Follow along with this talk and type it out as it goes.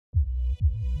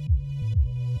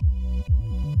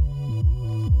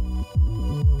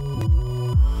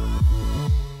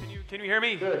Can you hear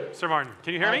me? Good. Sir Martin,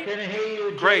 can you hear me? I can hear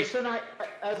you, Great. Jason.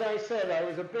 As I said, I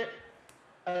was a bit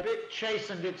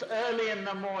chastened. It's early in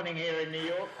the morning here in New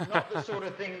York, not the sort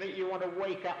of thing that you want to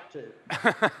wake up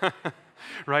to.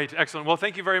 Right, excellent. Well,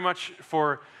 thank you very much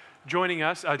for joining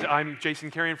us. I'm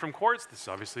Jason Karaian from Quartz. This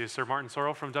obviously is Sir Martin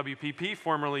Sorrell from WPP,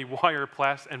 formerly Wire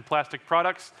and Plastic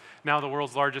Products, now the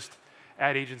world's largest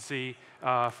ad agency,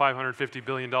 $550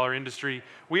 billion industry.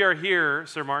 We are here,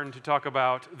 Sir Martin, to talk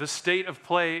about the state of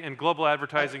play in global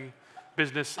advertising,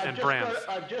 business, and brands.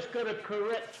 I've just got to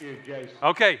correct you, Jason.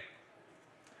 Okay.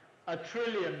 $1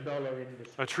 trillion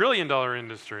industry. $1 trillion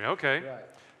industry, okay. Right.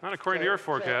 Not according to your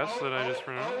forecast that I just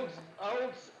pronounced.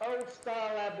 Old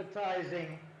style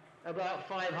advertising, about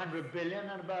 500 billion,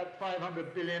 and about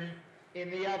 500 billion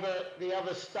in the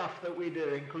other stuff that we do,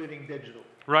 including digital.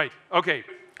 Right, okay.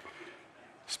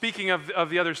 Speaking of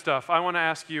the other stuff, I want to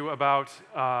ask you about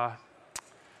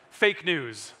fake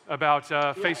news, about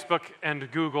Facebook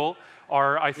and Google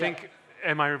are, I think,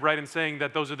 am I right in saying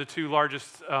that those are the two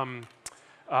largest,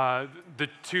 the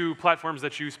two platforms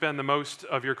that you spend the most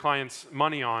of your clients'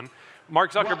 money on?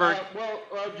 Mark Zuckerberg.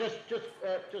 Just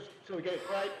so we get it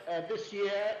right, this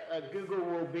year Google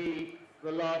will be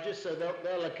the largest, so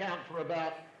they'll account for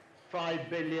about 5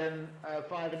 billion,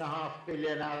 5.5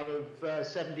 billion out of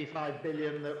 75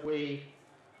 billion that we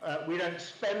don't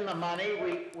spend the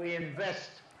money, we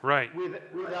invest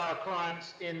with our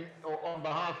clients or on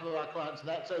behalf of our clients.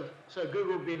 So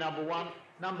Google would be number one.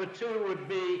 Number two would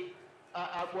be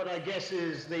what I guess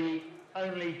is the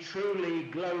only truly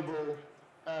global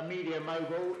media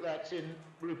mogul. That's in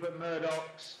Rupert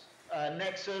Murdoch's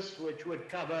Nexus, which would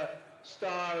cover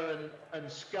Star and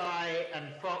Sky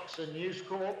and Fox and News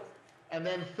Corp. And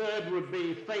then third would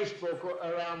be Facebook,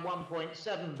 around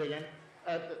 1.7 billion.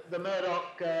 The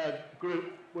Murdoch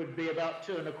group would be about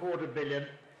 2.25 billion.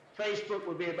 Facebook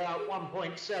would be about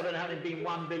 1.7, having been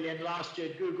 1 billion last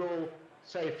year. Google,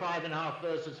 say 5.5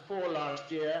 versus 4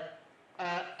 last year.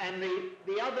 And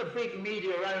the other big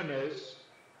media owners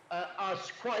are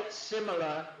quite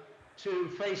similar to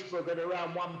Facebook at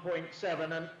around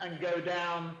 1.7 and go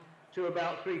down to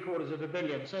about 750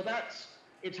 million. So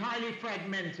it's highly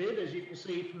fragmented, as you can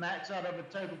see from that. It's out of a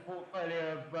total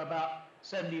portfolio of about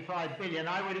 75 billion.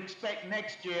 I would expect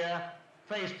next year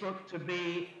Facebook to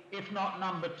be, if not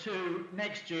number 2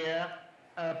 next year,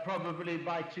 probably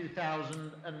by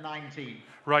 2019.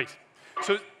 Right.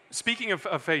 So speaking of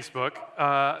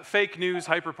Facebook, fake news,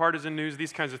 hyper-partisan news,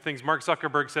 these kinds of things, Mark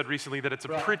Zuckerberg said recently that it's a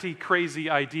pretty crazy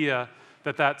idea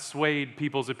that swayed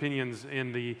people's opinions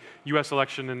in the US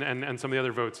election and some of the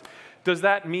other votes. Does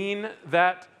that mean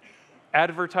that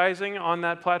advertising on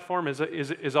that platform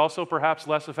is also perhaps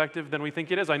less effective than we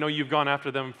think it is? I know you've gone after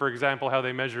them, for example, how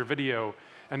they measure video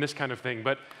and this kind of thing,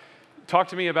 but talk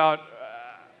to me about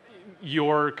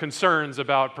your concerns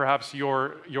about perhaps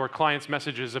your clients'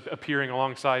 messages appearing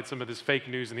alongside some of this fake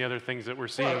news and the other things that we're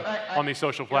seeing on these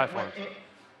social platforms.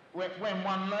 When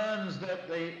one learns that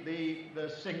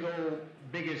the single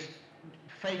biggest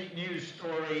fake news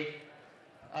story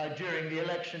during the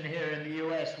election here in the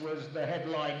US was the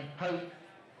headline "Pope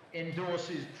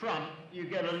endorses Trump," you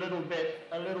get a little bit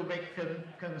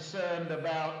concerned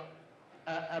about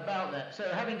that. So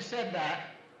having said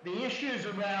that, the issues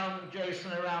around,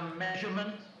 Jason, around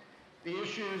measurement, the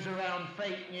issues around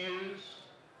fake news,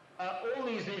 all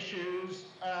these issues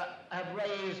have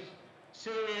raised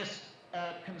serious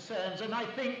concerns, and I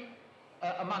think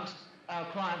amongst our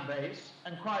client base,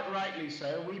 and quite rightly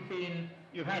so.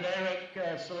 You've had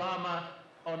Eric Salama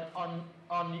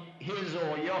on his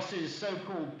or Yossi's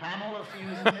so-called panel a few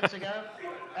minutes ago,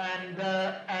 and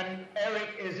Eric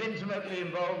is intimately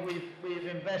involved. We've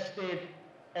invested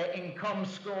in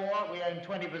ComScore. We own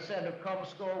 20% of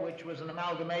ComScore, which was an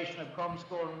amalgamation of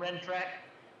ComScore and Rentrack,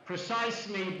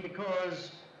 precisely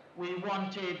because we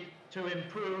wanted to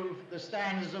improve the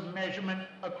standards of measurement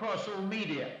across all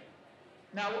media.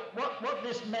 Now, what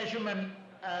this measurement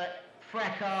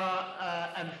fracas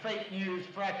and fake news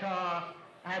fracas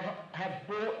have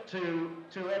brought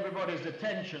to everybody's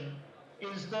attention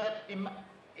is that in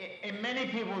many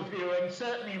people's view, and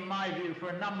certainly in my view for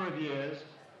a number of years,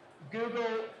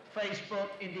 Google, Facebook,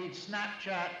 indeed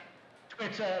Snapchat,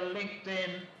 Twitter,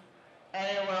 LinkedIn,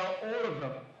 AOL, all of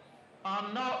them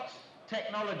are not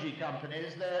technology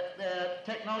companies.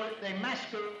 They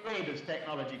masquerade as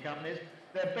technology companies.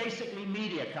 They're basically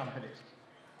media companies.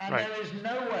 And there is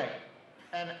no way,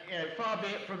 and far be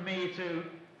it from me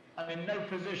I'm in no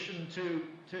position to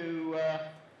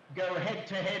go head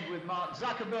to head with Mark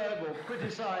Zuckerberg or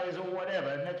criticize or whatever,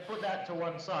 and let's put that to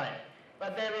one side.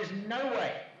 but there is no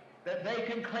way that they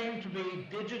can claim to be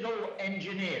digital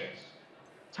engineers,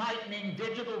 tightening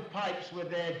digital pipes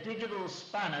with their digital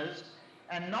spanners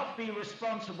and not be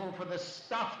responsible for the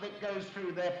stuff that goes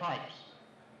through their pipes.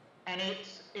 And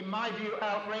it's, in my view,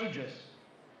 outrageous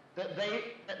that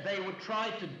they would try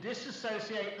to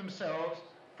disassociate themselves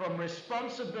from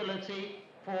responsibility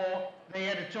for the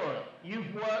editorial.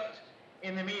 You've worked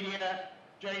in the media,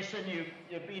 Jason,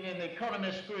 you've been in the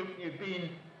Economist group, you've been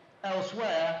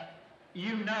elsewhere.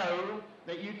 You know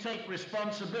that you take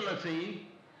responsibility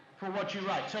for what you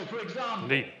write. So, for example,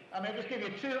 Indeed. I'll just give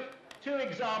you two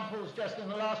examples just in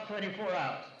the last 24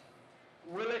 hours.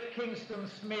 Willett Kingston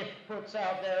Smith puts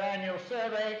out their annual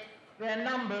survey. Their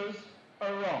numbers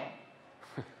are wrong.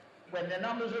 When their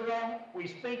numbers are wrong, we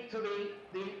speak to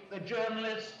the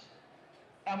journalists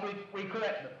and we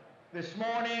correct them. This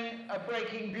morning, a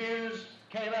breaking news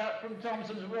came out from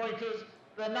Thomson Reuters.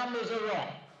 The numbers are wrong.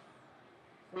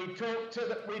 We talk to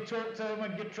them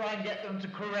and try and get them to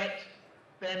correct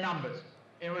their numbers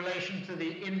in relation to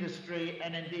the industry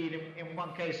and indeed in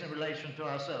one case in relation to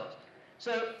ourselves.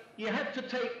 So you have to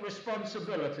take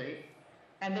responsibility,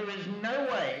 and there is no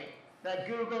way that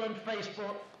Google and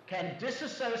Facebook can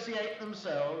disassociate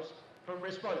themselves from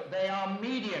responsibility. They are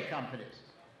media companies.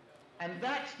 And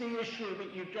that's the issue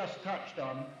that you've just touched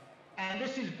on. And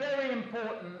this is very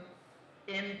important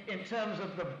in terms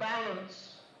of the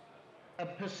balance, a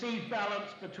perceived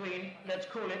balance between, let's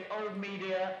call it old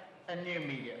media and new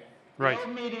media. Right. The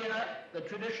old media, the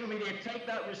traditional media, take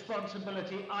that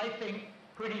responsibility, I think,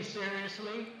 pretty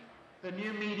seriously. The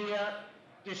new media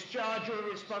discharge your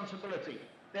responsibility.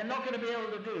 They're not going to be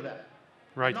able to do that.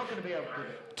 Right. They're not going to be able to do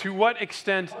it. To what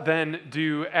extent then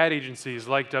do ad agencies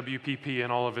like WPP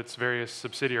and all of its various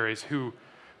subsidiaries, who,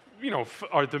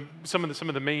 are some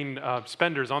of the main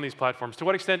spenders on these platforms, to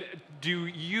what extent do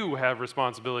you have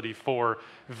responsibility for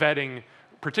vetting,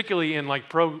 particularly in like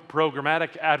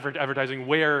programmatic advertising,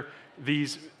 where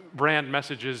these brand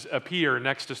messages appear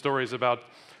next to stories about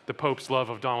the Pope's love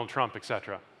of Donald Trump,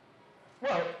 etc.?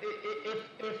 Well,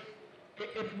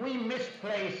 if we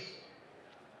misplace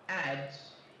ads,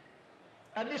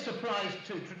 and this applies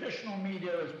to traditional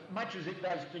media as much as it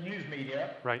does to news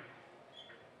media, right,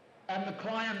 and the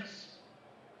clients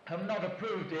have not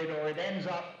approved it, or it ends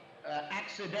up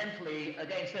accidentally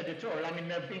against editorial. I mean,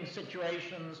 there have been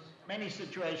many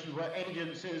situations where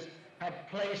agencies have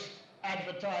placed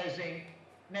advertising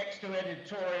next to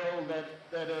editorial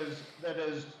that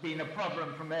has been a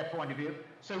problem from their point of view.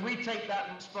 So we take that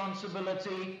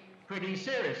responsibility pretty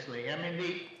seriously. I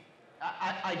mean,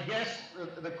 I guess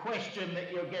the question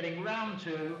that you're getting round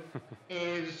to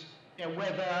is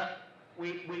whether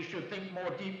we should think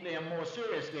more deeply and more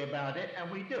seriously about it,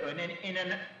 and we do. And in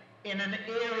an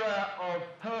era of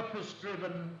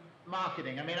purpose-driven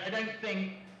marketing, I mean, I don't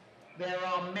think there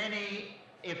are many,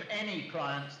 if any,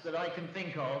 clients that I can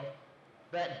think of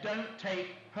that don't take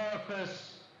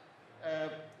purpose,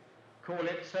 call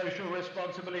it social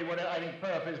responsibility, whatever. I think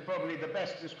purpose is probably the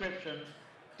best description.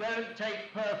 Don't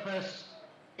take purpose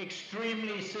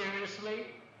extremely seriously,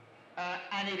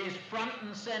 and it is front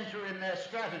and center in their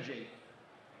strategy.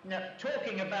 Now,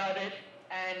 talking about it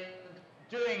and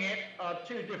doing it are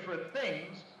two different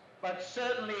things, but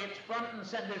certainly it's front and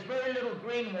center. There's very little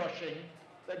greenwashing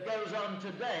that goes on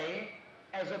today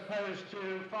as opposed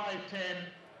to 5, 10,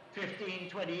 15,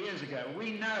 20 years ago.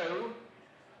 We know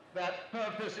that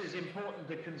purpose is important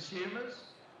to consumers.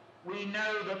 We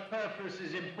know that purpose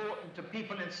is important to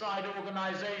people inside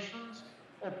organizations,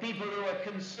 or people who are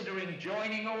considering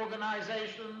joining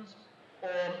organizations, or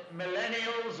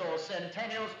millennials or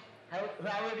centennials,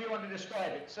 however you want to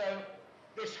describe it. So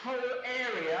this whole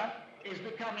area is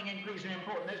becoming increasingly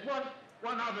important. There's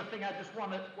one other thing I just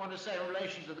want to say in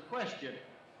relation to the question.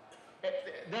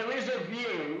 There is a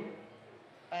view,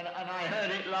 and I heard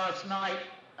it last night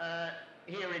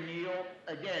here in New York,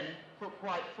 again, put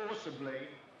quite forcibly,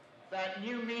 that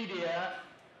new media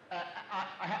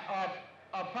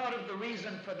are part of the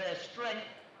reason for their strength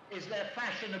is their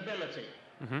fashionability.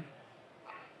 Mm-hmm.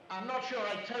 I'm not sure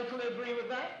I totally agree with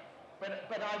that, but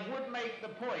I would make the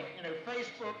point.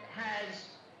 Facebook has,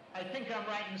 I think I'm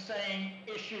right in saying,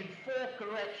 issued 4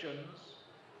 corrections.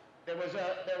 There was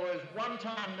one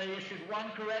time they issued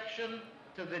 1 correction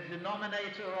to the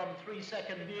denominator on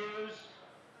 3-second views,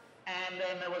 and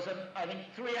then there was, I think,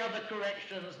 3 other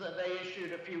corrections that they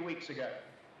issued a few weeks ago.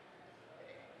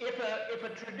 If a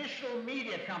traditional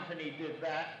media company did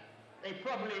that, they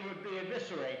probably would be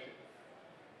eviscerated.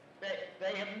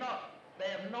 They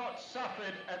have not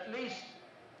suffered, at least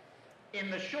in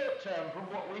the short term, from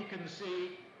what we can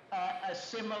see, a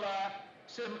similar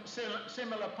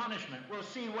similar punishment. We'll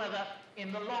see whether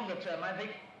in the longer term, I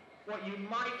think what you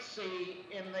might see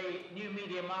in the new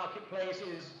media marketplace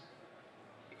is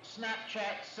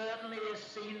Snapchat certainly is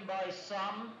seen by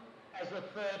some as a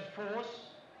third force.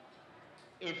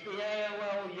 If the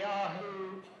AOL,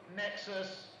 Yahoo,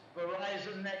 Nexus,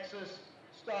 Verizon Nexus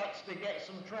starts to get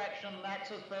some traction,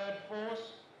 that's a third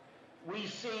force. We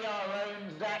see our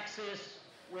own Xaxis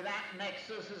with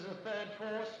Nexus as a third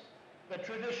force. The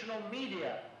traditional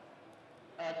media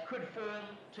could form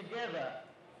together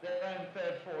their own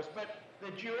third force. But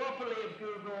the duopoly of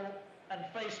Google and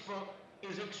Facebook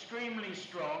is extremely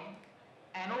strong,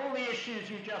 and all the issues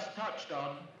you just touched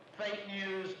on, fake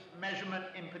news, measurement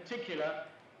in particular,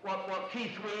 what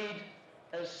Keith Weed,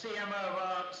 as CMO of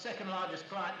our second largest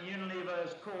client, Unilever,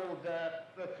 has called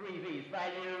the 3 V's,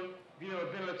 value,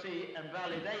 viewability, and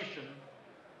validation.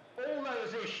 All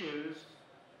those issues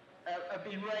have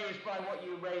been raised by what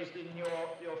you raised in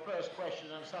your first question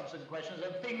and subsequent questions,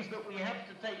 and things that we have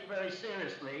to take very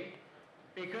seriously,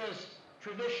 because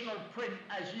traditional print,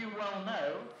 as you well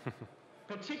know,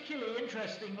 particularly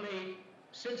interestingly,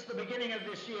 since the beginning of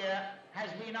this year, has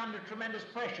been under tremendous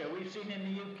pressure. We've seen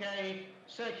in the UK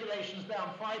circulations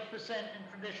down 5%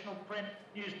 in traditional print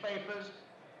newspapers,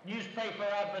 newspaper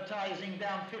advertising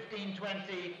down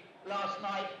 15-20. Last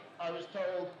night, I was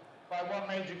told by one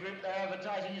major group their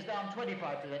advertising is down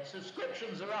 25%.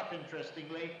 Subscriptions are up,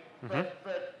 interestingly,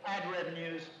 but ad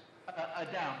revenues are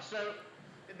down. So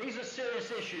these are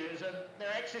serious issues, and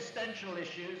they're existential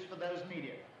issues for those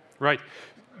media. Right.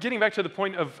 Getting back to the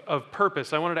point of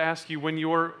purpose, I wanted to ask you, when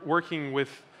you're working with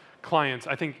clients,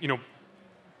 I think,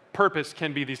 purpose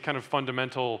can be these kind of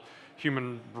fundamental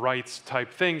human rights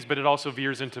type things, but it also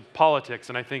veers into politics.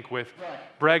 And I think with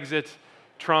Brexit,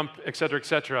 Trump, et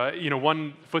cetera,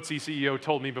 one FTSE CEO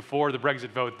told me before the Brexit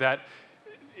vote that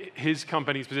his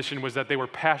company's position was that they were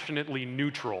passionately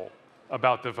neutral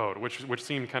about the vote, which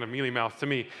seemed kind of mealy-mouthed to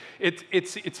me.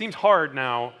 It seems hard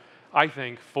now, I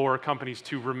think, for companies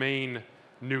to remain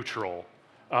neutral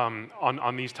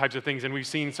on these types of things. And we've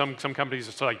seen some companies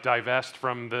just like divest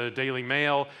from the Daily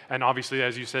Mail, and obviously,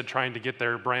 as you said, trying to get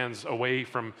their brands away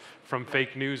from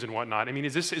fake news and whatnot. I mean,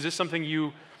 is this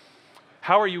something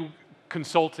how are you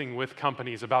consulting with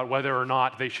companies about whether or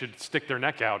not they should stick their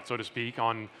neck out, so to speak,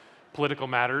 on political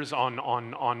matters,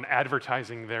 on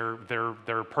advertising their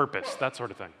purpose, that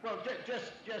sort of thing? Well,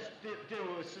 just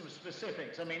deal with some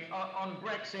specifics. I mean, on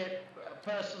Brexit,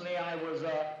 personally, I was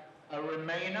a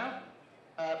Remainer.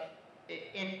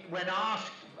 When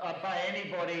asked by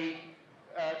anybody,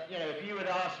 if you had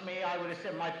asked me, I would have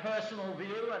said my personal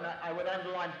view, and I would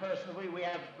underline personal view. We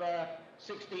have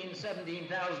 16,000,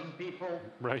 17,000 people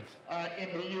in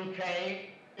the UK.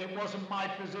 It wasn't my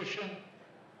position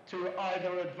to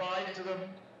either advise them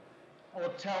or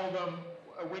tell them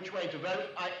which way to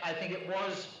vote. I think it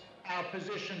was our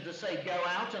position to say go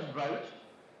out and vote,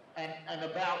 and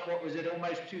about, what was it,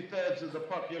 almost 2/3 of the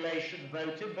population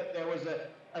voted, but there was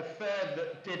a third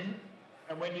that didn't.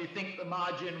 And when you think the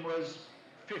margin was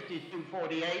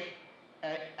 52-48,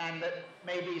 and that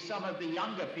maybe some of the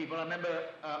younger people, I remember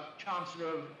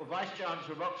Vice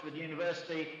Chancellor of Oxford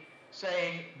University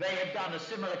saying they had done a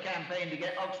similar campaign to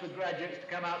get Oxford graduates to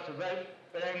come out to vote,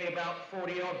 but only about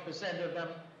 40-odd% of them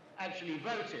actually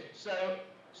voted. So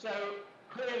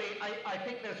clearly, I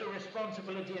think there's a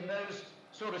responsibility in those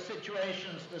sort of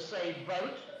situations to say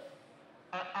vote.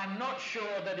 I'm not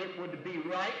sure that it would be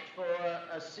right for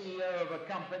a CEO of a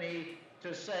company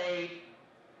to say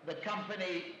the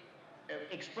company,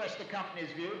 express the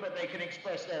company's view, but they can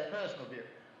express their personal view.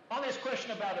 On this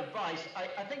question about advice,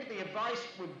 I think the advice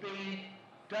would be,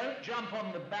 don't jump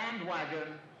on the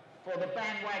bandwagon for the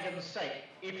bandwagon's sake.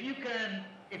 If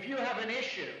you have an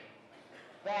issue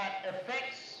that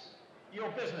affects your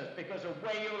business because of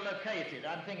where you're located,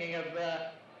 I'm thinking of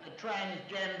the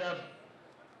transgender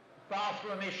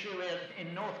bathroom issue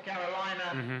in North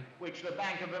Carolina, which the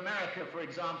Bank of America, for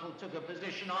example, took a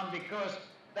position on because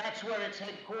that's where its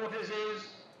headquarters is.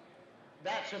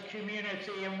 That's a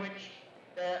community in which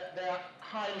they're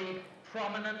highly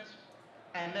prominent,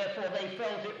 and therefore they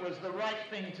felt it was the right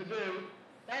thing to do.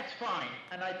 That's fine,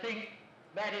 and I think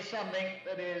that is something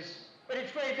that is, but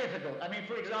it's very difficult. I mean,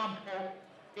 for example,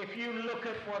 if you look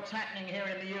at what's happening here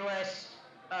in the US,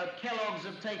 Kellogg's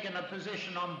have taken a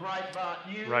position on Breitbart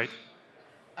News. Right.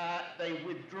 They've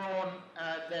withdrawn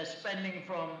their spending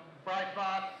from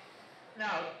Breitbart.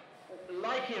 Now,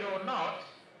 like it or not,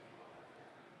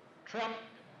 Trump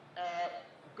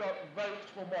got votes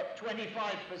from,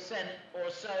 25% or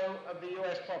so of the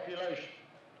US population.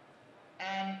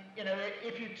 And,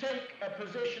 if you take a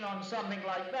position on something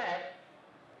like that,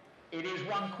 It is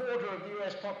 1/4 of the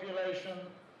US population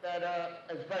that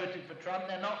has voted for Trump.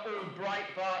 They're not all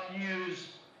Breitbart News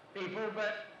people,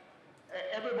 but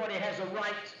everybody has a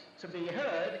right to be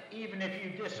heard, even if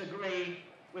you disagree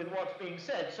with what's being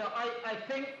said. So I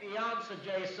think the answer,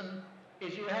 Jason,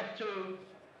 is you have to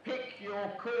pick your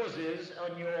causes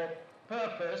and your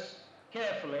purpose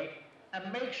carefully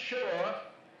and make sure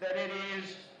that it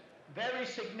is very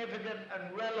significant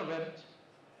and relevant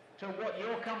to what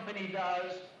your company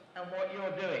does and what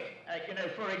you're doing.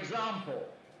 For example,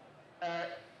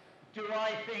 do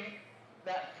I think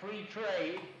that free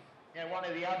trade, one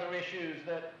of the other issues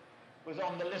that was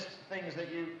on the list of things that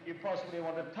you possibly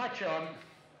want to touch on,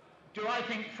 do I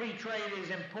think free trade is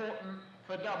important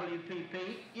for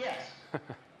WPP? Yes.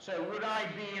 So would I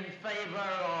be in favor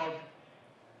of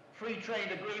free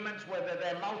trade agreements, whether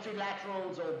they're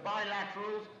multilaterals or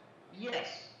bilaterals?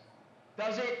 Yes.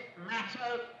 Does it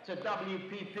matter to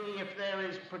WPP if there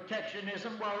is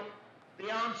protectionism? Well,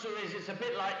 the answer is it's a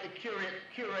bit like the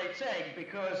curate's egg,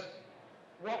 because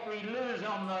what we lose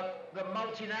on the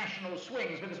multinational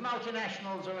swings, because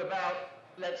multinationals are about,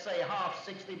 let's say, half,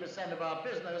 60% of our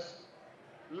business,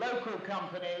 local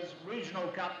companies, regional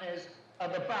companies are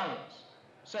the balance.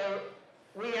 So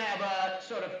we have a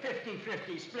sort of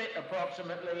 50-50 split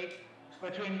approximately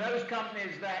between those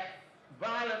companies that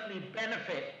violently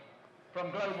benefit from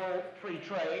global free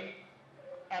trade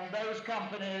and those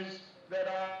companies that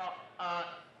are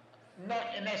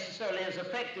not necessarily as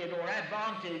affected or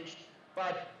advantaged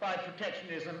by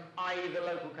protectionism, i.e. the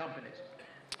local companies.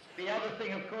 The other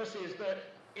thing, of course, is that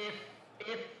if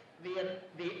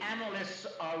the analysts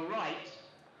are right,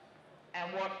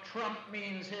 and what Trump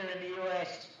means here in the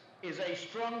US is a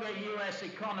stronger US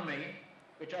economy,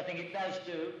 which I think it does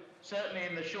do, certainly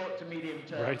in the short to medium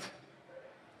term. Right.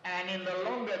 And in the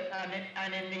longer,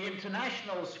 and in the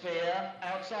international sphere,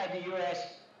 outside the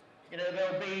US,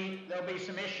 there'll be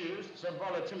some issues, some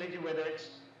volatility, whether it's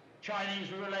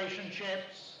Chinese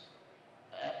relationships,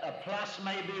 a plus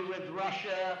maybe with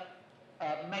Russia,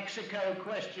 Mexico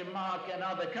question mark, and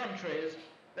other countries.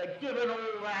 That given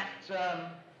all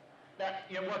that,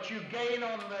 what you gain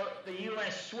on the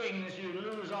US swings, you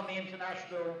lose on the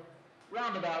international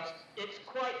roundabouts. It's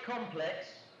quite complex,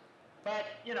 but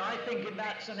I think in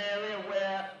that scenario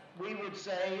where we would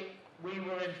say we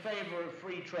were in favor of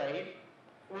free trade,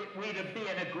 we'd be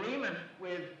in agreement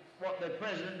with what the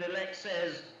president-elect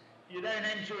says. You don't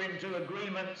enter into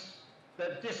agreements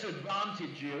that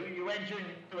disadvantage you. You enter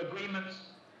into agreements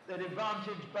that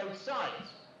advantage both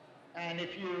sides. And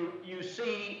if you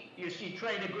see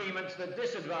trade agreements that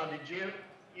disadvantage you,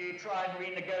 you try and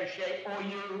renegotiate,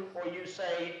 or you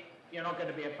say you're not going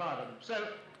to be a part of them. So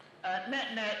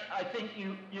net, I think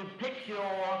you pick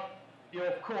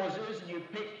your causes and you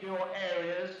pick your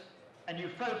areas and you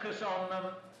focus on them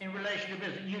in relation to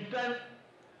business. You don't,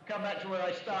 come back to where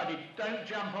I started, don't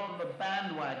jump on the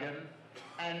bandwagon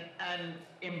and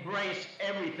embrace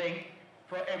everything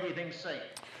for everything's sake.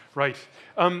 Right.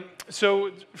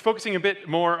 So focusing a bit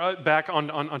more back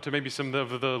onto maybe some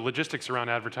of the logistics around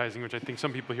advertising, which I think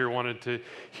some people here wanted to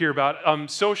hear about.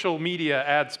 Social media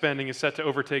ad spending is set to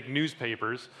overtake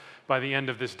newspapers by the end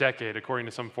of this decade, according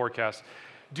to some forecasts.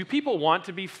 Do people want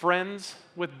to be friends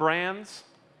with brands?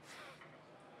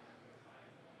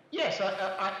 Yes,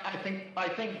 I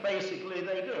think basically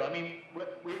they do. I mean,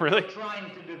 we're Really? trying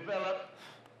to develop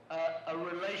a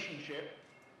relationship,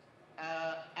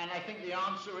 and I think the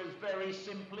answer is very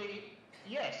simply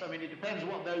yes. I mean, it depends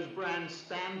what those brands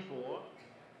stand for,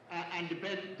 and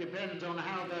depends on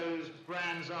how those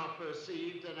brands are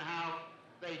perceived and how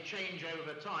they change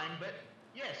over time. But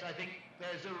yes, I think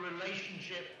there's a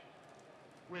relationship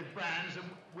with brands, and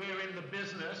we're in the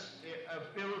business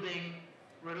of building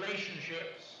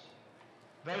relationships,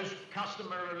 those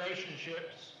customer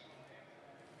relationships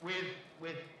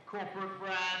with corporate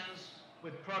brands,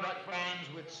 with product brands,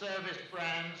 with service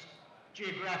brands,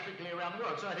 geographically around the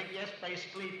world. So I think, yes,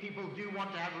 basically people do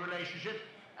want to have a relationship,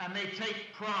 and they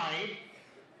take pride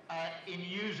in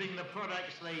using the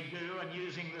products they do and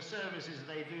using the services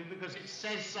they do, because it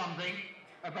says something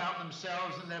about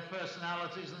themselves and their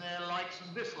personalities and their likes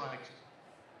and dislikes.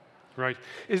 Right.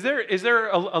 Is there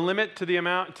a limit to the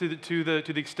amount, to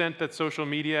the extent that social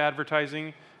media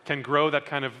advertising can grow that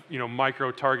kind of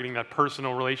micro targeting, that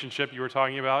personal relationship you were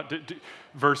talking about,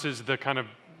 versus the kind of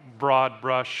broad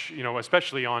brush,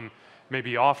 especially on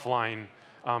maybe offline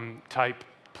type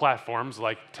platforms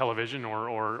like television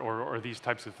or these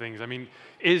types of things? I mean,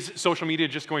 is social media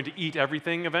just going to eat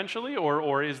everything eventually,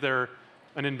 or is there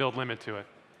an inbuilt limit to it?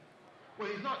 Well,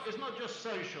 it's not just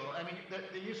social. I mean,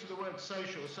 the use of the word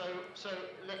social. So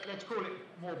let's call it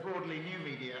more broadly new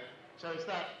media. So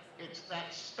it's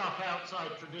that stuff outside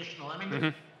traditional. I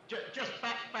mean, just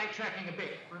backtracking a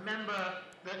bit. Remember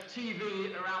that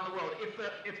TV around the world,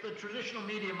 if the traditional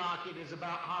media market is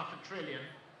about $500 billion,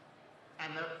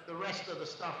 and the rest of the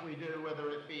stuff we do, whether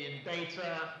it be in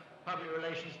data, public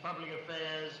relations, public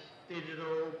affairs,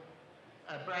 digital,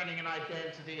 branding and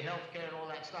identity, healthcare, and all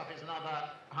that stuff is another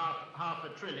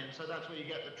 $500 billion. So that's where you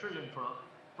get the trillion from.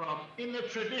 In the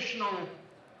traditional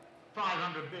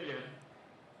 500 billion,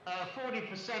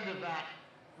 40% of that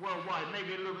worldwide,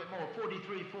 maybe a little bit more,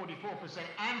 43, 44%,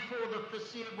 and for the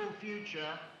foreseeable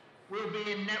future, will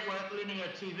be in network linear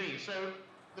TV. So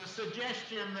the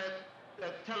suggestion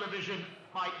that television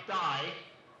might die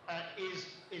is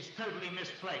totally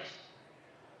misplaced.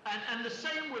 And the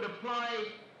same would apply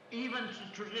even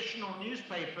to traditional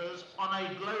newspapers on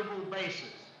a global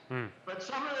basis. But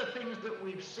some of the things that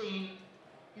we've seen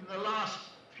in the last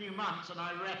few months, and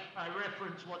I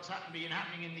reference what's been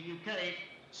happening in the UK,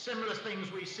 similar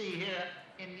things we see here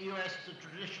in the US to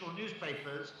traditional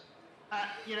newspapers,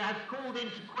 have called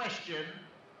into question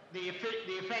the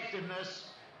effectiveness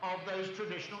of those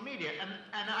traditional media.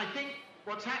 And I think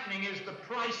what's happening is the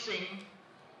pricing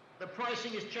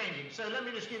is changing. So let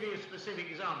me just give you a specific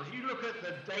example. You look at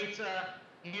the data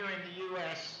here in the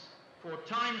US for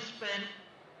time spent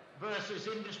versus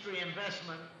industry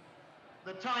investment.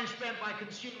 The time spent by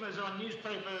consumers on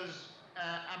newspapers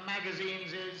and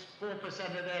magazines is 4%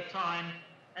 of their time,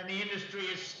 and the industry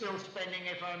is still spending,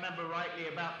 if I remember rightly,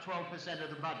 about 12% of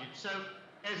the budget. So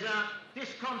there's a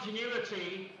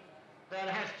discontinuity that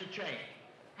has to change.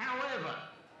 However,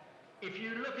 if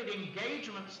you look at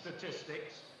engagement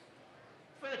statistics,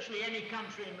 virtually any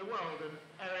country in the world, and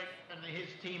Eric and his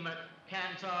team at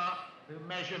Kantar, who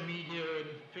measure media in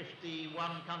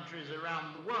 51 countries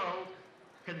around the world,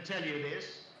 can tell you this.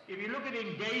 If you look at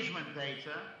engagement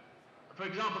data, for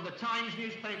example, the Times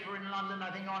newspaper in London,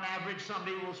 I think on average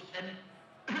somebody will spend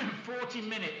 40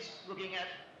 minutes looking at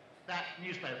that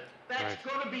newspaper. That's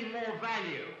got to be more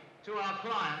value to our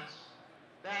clients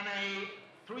than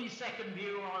a 3-second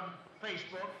view on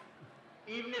Facebook,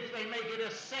 even if they make it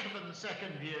a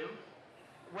 7-second view,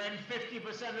 when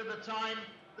 50% of the time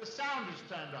the sound is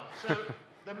turned off. So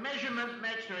the measurement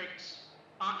metrics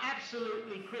are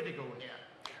absolutely critical here.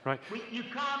 Right. You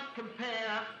can't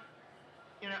compare,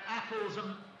 apples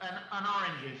and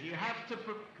oranges. You have to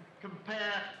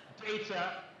compare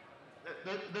data.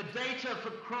 The data for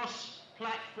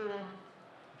cross-platform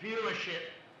viewership.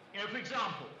 For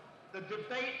example, the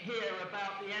debate here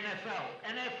about the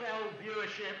NFL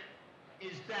viewership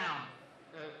is down.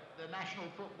 The National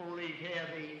Football League here,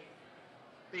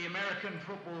 the American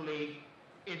Football League,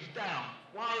 is down.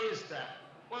 Why is that?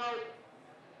 Well,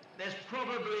 there's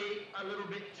probably a little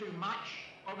bit too much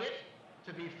of it,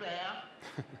 to be fair.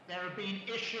 There have been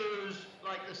issues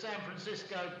like the San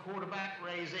Francisco quarterback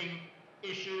raising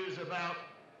issues about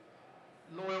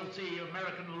loyalty,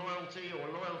 American loyalty,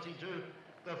 or loyalty to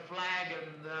the flag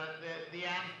and the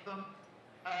anthem.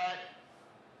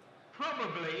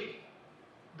 Probably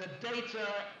the data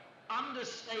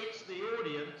understates the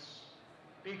audience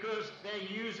because they're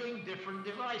using different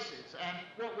devices. And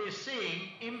what we're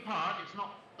seeing, in part, it's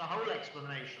not the whole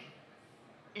explanation,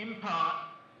 in part,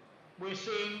 we're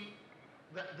seeing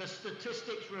that the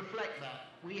statistics reflect that.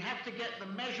 We have to get the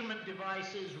measurement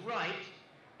devices right,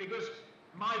 because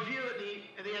my view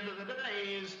at the end of the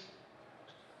day is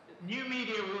new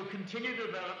media will continue to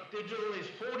develop. Digital is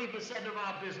 40% of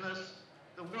our business.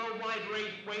 The worldwide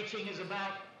weighting is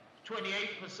about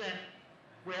 28%.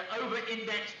 We're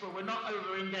over-indexed, but we're not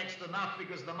over-indexed enough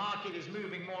because the market is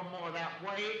moving more and more that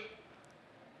way.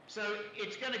 So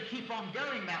it's going to keep on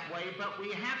going that way, but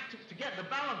we have to get the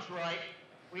balance right,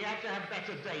 we have to have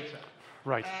better data.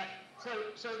 Right.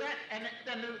 So that, and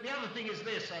then the other thing is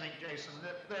this, I think, Jason,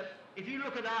 that if you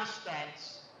look at our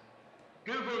stats,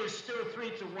 Google is still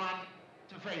 3-1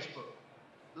 to Facebook.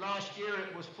 Last year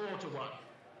it was 4-1.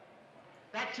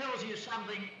 That tells you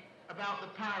something about the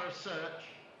power of search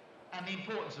and the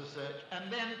importance of search, and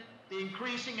then the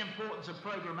increasing importance of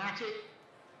programmatic,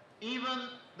 even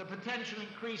the potential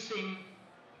increasing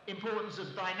importance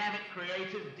of dynamic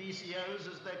creative,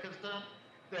 DCOs as they're concerned,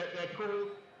 they're called,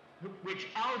 which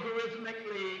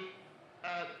algorithmically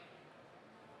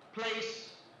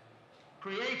place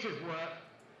creative work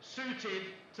suited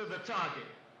to the target.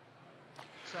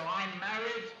 So I'm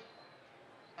married,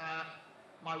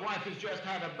 my wife has just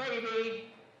had a baby,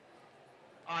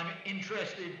 I'm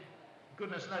interested,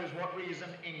 goodness knows what reason,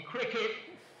 in cricket,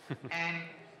 and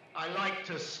I like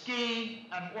to ski,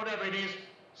 and whatever it is.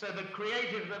 So the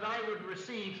creative that I would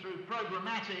receive through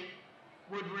programmatic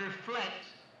would reflect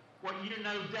what you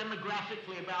know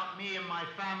demographically about me and my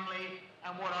family,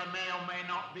 and what I may or may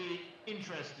not be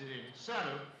interested in. So,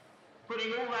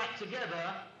 putting all that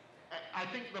together, I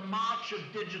think the march of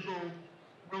digital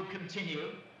will continue,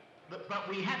 but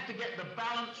we have to get the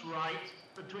balance right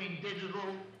between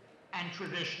digital and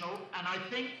traditional, and I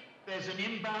think there's an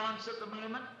imbalance at the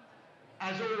moment.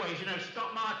 As always,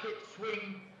 stock markets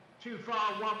swing too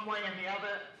far one way and the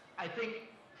other. I think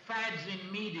fads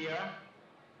in media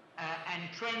and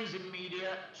trends in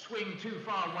media swing too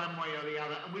far one way or the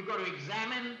other, and we've got to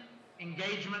examine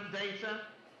engagement data.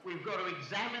 We've got to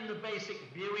examine the basic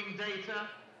viewing data.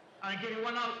 I'll give you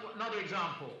another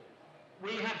example.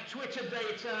 We have Twitter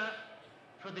data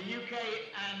for the UK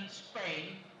and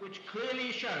Spain, which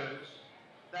clearly shows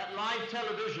that live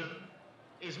television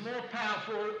is more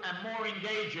powerful and more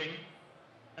engaging,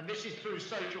 and this is through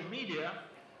social media,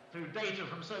 through data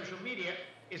from social media,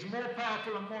 is more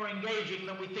powerful and more engaging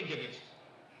than we think it is.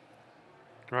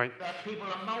 Right. That people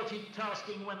are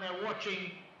multitasking when they're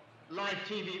watching live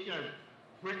TV,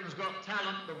 Britain's Got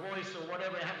Talent, The Voice, or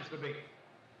whatever it happens to be.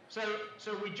 So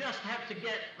we just have to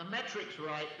get the metrics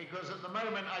right, because at the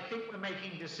moment I think we're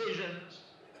making decisions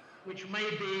which may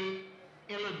be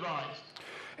ill-advised.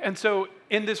 And so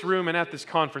in this room and at this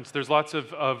conference, there's lots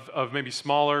of maybe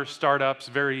smaller startups,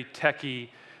 very techy.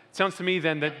 It sounds to me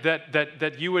then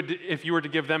that you would, if you were to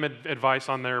give them advice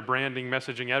on their branding,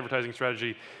 messaging, advertising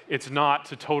strategy, it's not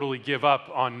to totally give up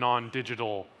on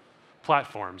non-digital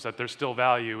platforms, that there's still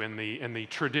value in the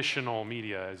traditional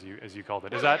media, as you called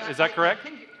it. Is that correct?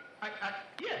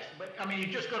 Yes, but I mean, you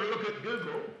just got to look at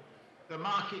Google, the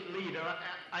market leader.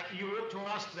 You ought to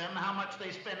ask them how much they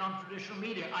spend on traditional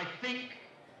media. I think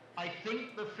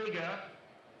the figure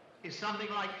is something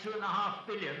like 2.5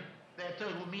 billion. Their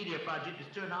total media budget is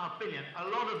 2.5 billion. A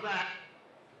lot of that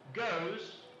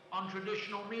goes on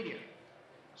traditional media.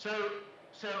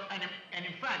 And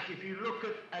in fact, if you look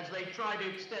at, as they try to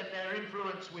extend their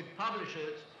influence with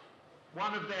publishers,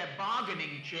 one of their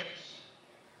bargaining chips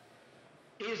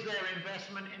is their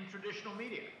investment in traditional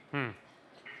media.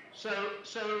 So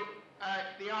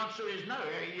the answer is no.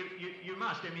 You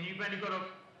must. I mean, you've only got to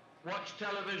watch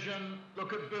television,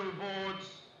 look at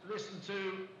billboards, listen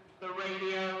to the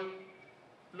radio,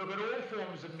 look at all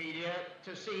forms of media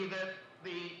to see that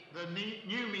the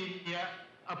new media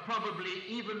are probably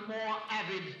even more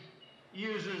avid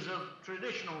users of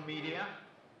traditional media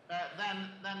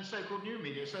than so-called new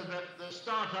media. So that the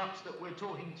startups that we're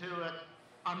talking to at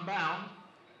Unbound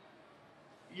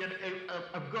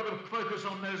have got to focus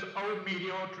on those old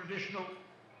media or traditional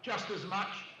just as much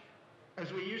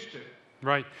as we used to.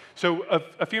 Right. So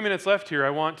a few minutes left here. I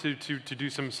want to do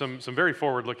some very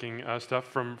forward-looking stuff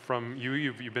from you.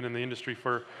 You've been in the industry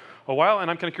for a while,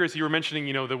 and I'm kind of curious. You were mentioning,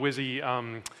 the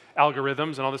WYSI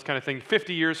algorithms and all this kind of thing.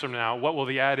 50 years from now, what will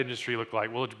the ad industry look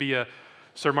like? Will it be a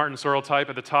Sir Martin Sorrell type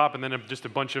at the top, and then just a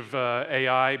bunch of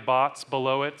AI bots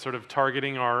below it, sort of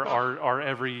targeting our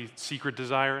every secret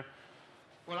desire?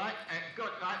 Well,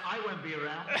 I won't be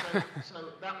around, so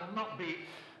that will not be.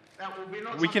 That will be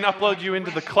not. We can upload you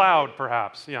into the cloud,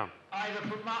 perhaps. Yeah. Either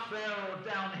from up there or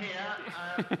down here,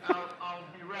 I'll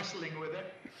be wrestling with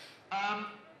it.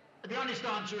 The honest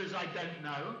answer is I don't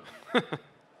know.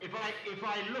 If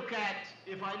I look at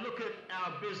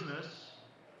our business,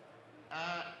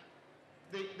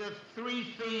 the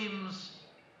three themes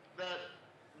that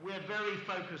we're very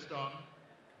focused on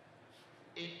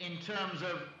in terms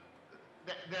of.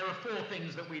 There are four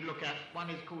things that we look at. One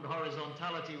is called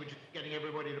horizontality, which is getting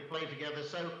everybody to play together.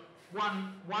 So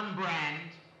one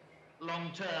brand, long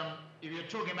term, if you're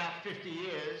talking about 50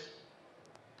 years,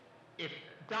 if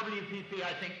WPP,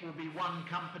 I think, will be one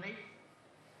company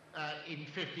in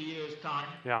 50 years' time.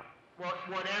 Yeah.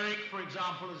 What Eric, for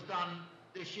example, has done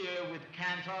this year with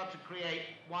Kantar to create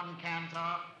one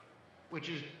Kantar, which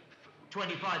is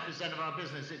 25% of our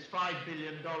business. It's $5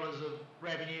 billion of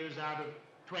revenues out of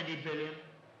 20 billion.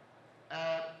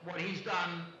 What he's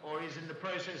done, or is in the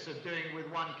process of doing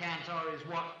with one Kantar, is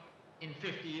what in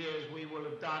 50 years we will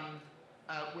have done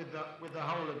with the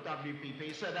whole of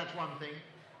WPP. So that's one thing.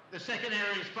 The second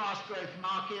area is fast growth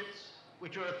markets,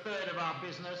 which are a third of our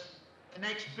business. The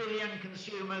next billion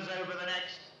consumers over the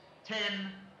next 10,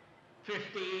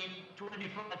 15,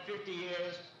 25, 50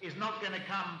 years is not going to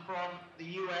come from the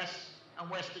US and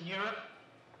Western Europe.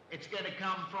 It's going to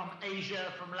come from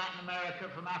Asia, from Latin America,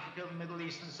 from Africa, the Middle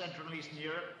East, and Central and Eastern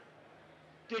Europe.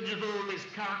 Digital is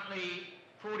currently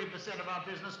 40% of our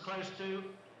business, close to.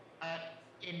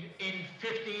 In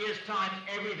 50 years' time,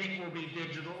 everything will be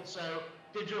digital. So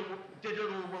digital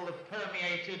will have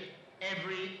permeated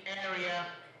every area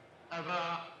of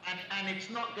our, and it's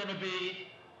not going to be.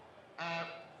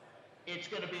 It's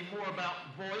going to be more about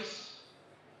voice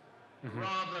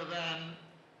rather than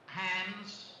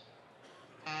hands,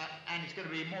 and it's going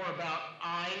to be more about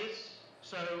eyes.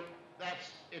 So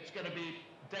it's going to be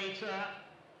data,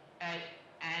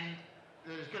 and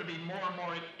there's going to be more and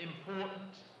more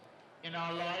important in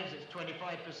our lives. It's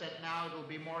 25% now. It'll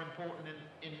be more important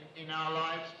in our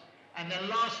lives. And then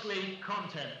lastly,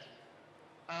 content.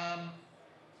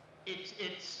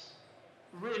 It's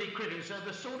really critical. So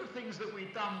the sort of things that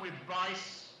we've done with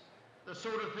Vice, the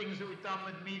sort of things that we've done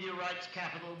with Media Rights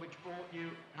Capital, which brought you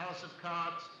House of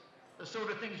Cards, the sort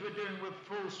of things we're doing with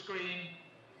Full Screen,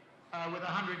 with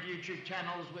 100 YouTube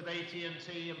channels with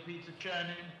AT&T and Peter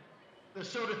Chernin, the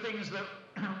sort of things that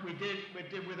we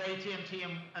did with AT&T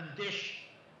and Dish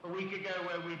a week ago,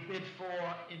 where we bid for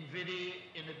NVIDIA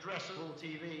in addressable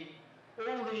TV.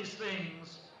 All these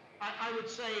things, I would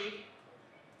say,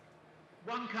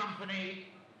 one company,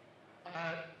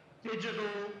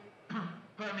 digital,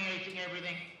 permeating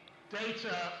everything,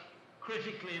 data,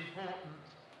 critically important,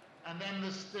 and then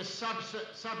this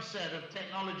subset of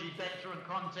technology, data and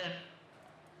content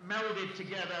melded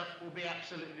together will be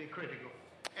absolutely critical.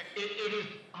 It is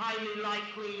highly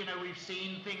likely, we've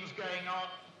seen things going on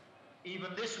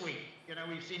even this week.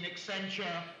 We've seen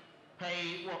Accenture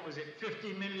pay, what was it,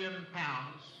 £50 million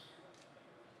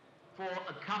for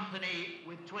a company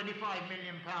with £25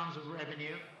 million of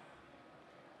revenue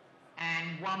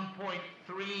and 1.3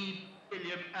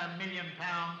 million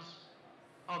pounds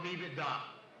of EBITDA.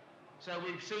 So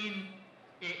we've seen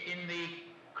it in the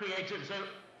creative.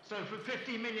 So for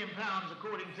 £50 million,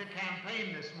 according to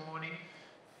Campaign this morning,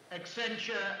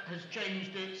 Accenture has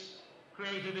changed its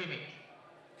creative image.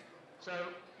 So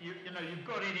you've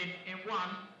got it in one.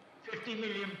 £50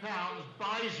 million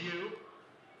buys you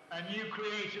a new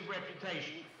creative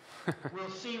reputation.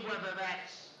 We'll see whether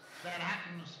that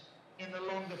happens in the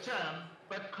longer term,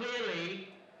 but clearly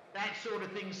that sort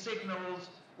of thing signals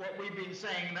what we've been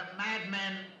saying, that mad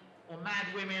men or mad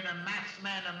women and maths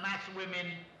men and maths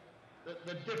women,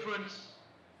 the difference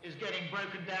is getting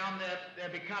broken down. They're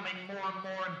becoming more and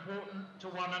more important to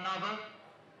one another,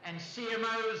 and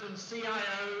CMOs and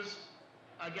CIOs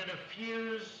are going to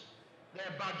fuse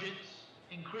their budgets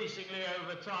increasingly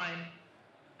over time,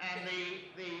 and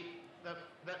the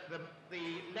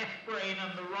left brain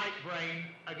and the right brain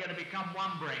are going to become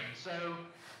one brain. So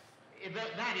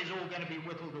that is all going to be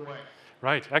whittled away.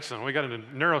 Right, excellent. We got into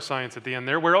neuroscience at the end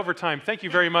there. We're over time. Thank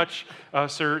you very much,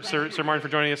 Sir Martin, for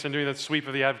joining us and doing that sweep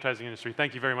of the advertising industry.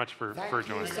 Thank you very much for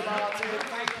joining us. Thank you, Sir Martin.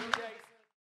 Thank you.